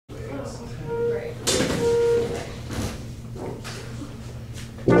Right.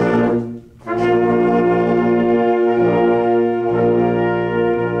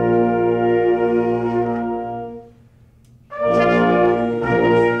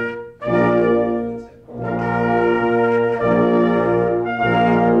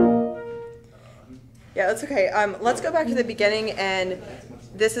 Yeah, that's okay. Let's go back to the beginning, and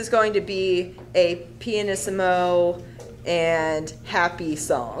this is going to be a pianissimo and happy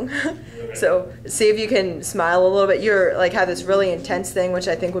song. So see if you can smile a little bit. You're like have this really intense thing, which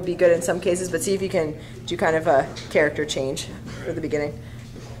I think would be good in some cases, but see if you can do kind of a character change for the beginning.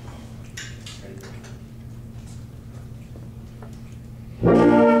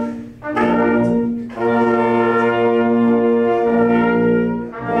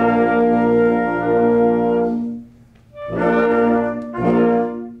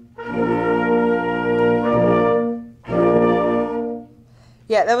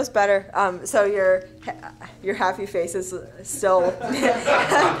 Yeah, that was better. So your happy face is still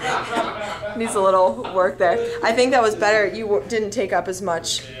needs a little work there. I think that was better. You didn't take up as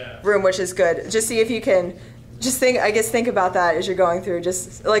much room, which is good. Just see if you can. Just think. I guess think about that as you're going through.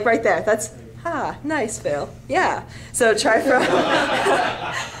 Just like right there. That's nice, Phil. Yeah. So try for.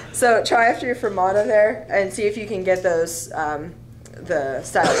 So try after your fermata there, and see if you can get those the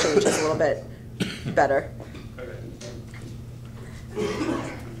style changes a little bit better. Not really.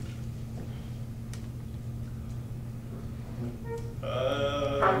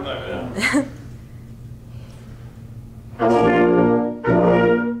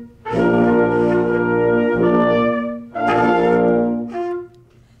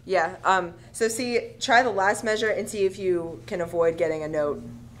 Yeah, so see, try the last measure and see if you can avoid getting a note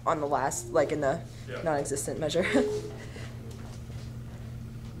on the last, like in the non-existent measure.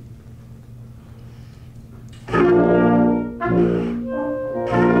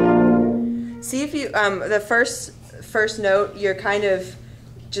 See if you, the first note, you're kind of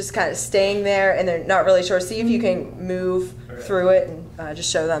just kind of staying there and they're not really sure. See if you can move through it and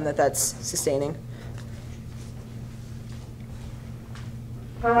just show them that that's sustaining.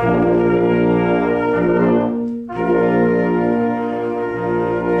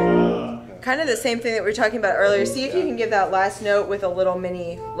 Kind of the same thing that we were talking about earlier. See if you can give that last note with a little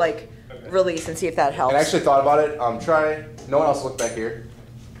mini like release and see if that helps. And I actually thought about it. Try, no one else look back here.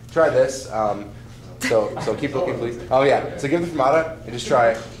 Try this. So keep looking, please. Oh yeah. So give the fermata and just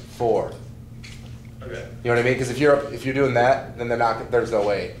try 4. Okay. You know what I mean? Because if you're doing that, then they're not. There's no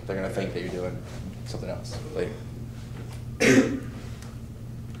way they're gonna think that you're doing something else later.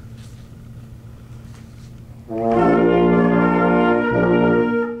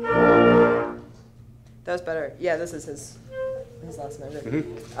 That was better. Yeah, this is his last measure.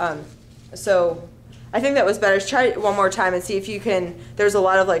 Mm-hmm. So I think that was better. Try it one more time and see if you can. There's a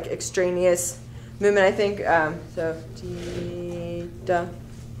lot of like extraneous movement, I think. So D, da,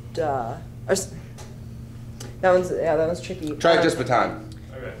 da. Or, that one's tricky. Try it just baton.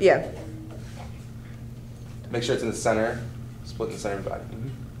 Okay. Yeah. Make sure it's in the center. Split in the center of the body.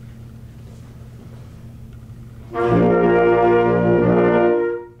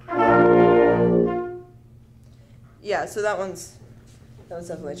 Yeah, so that one's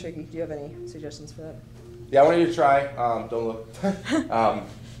definitely tricky. Do you have any suggestions for that? Yeah, I want you to try. Don't look.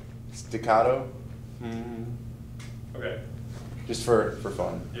 Staccato. Okay. Just for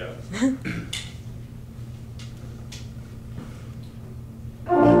fun. Yeah.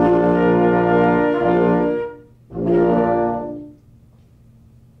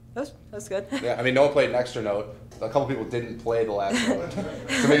 That's good. Yeah, I mean, no one played an extra note. A couple people didn't play the last note.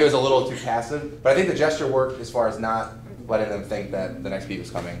 So maybe it was a little too passive. But I think the gesture worked as far as not letting them think that the next beat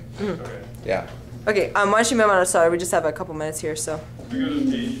was coming. Okay. Yeah. Okay, why don't you move on to start? We just have a couple minutes here, so. We go to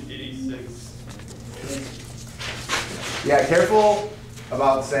page 86. Yeah, careful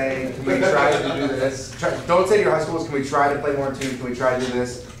about saying, can we try to do this? Don't say to your high schools, can we try to play more in tune? Can we try to do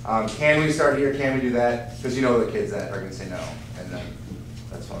this? Can we start here? Can we do that? Because you know the kids that are going to say no. And then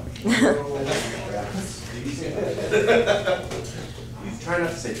that's fun. Try not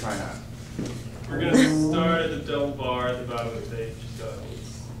to say try not. We're going to start at the double bar at the bottom of the page. So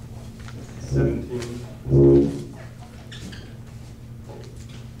it's 17.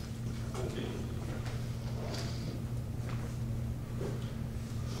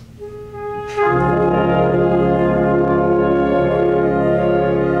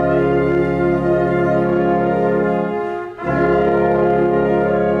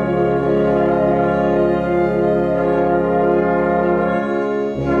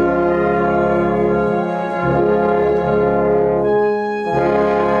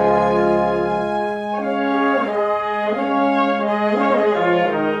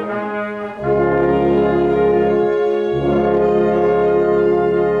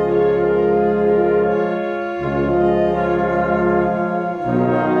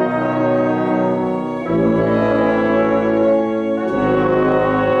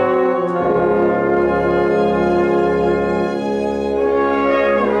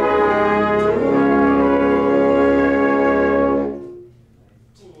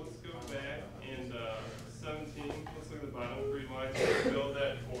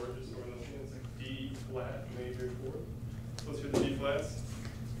 flat major chord. So let's hear the D flats.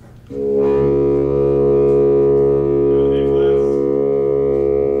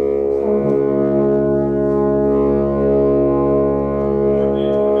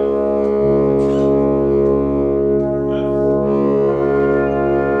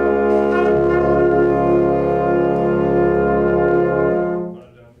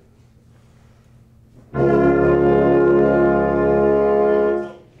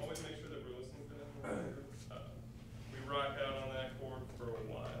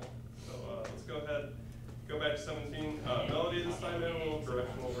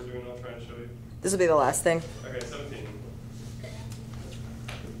 This will be the last thing. Okay, 17.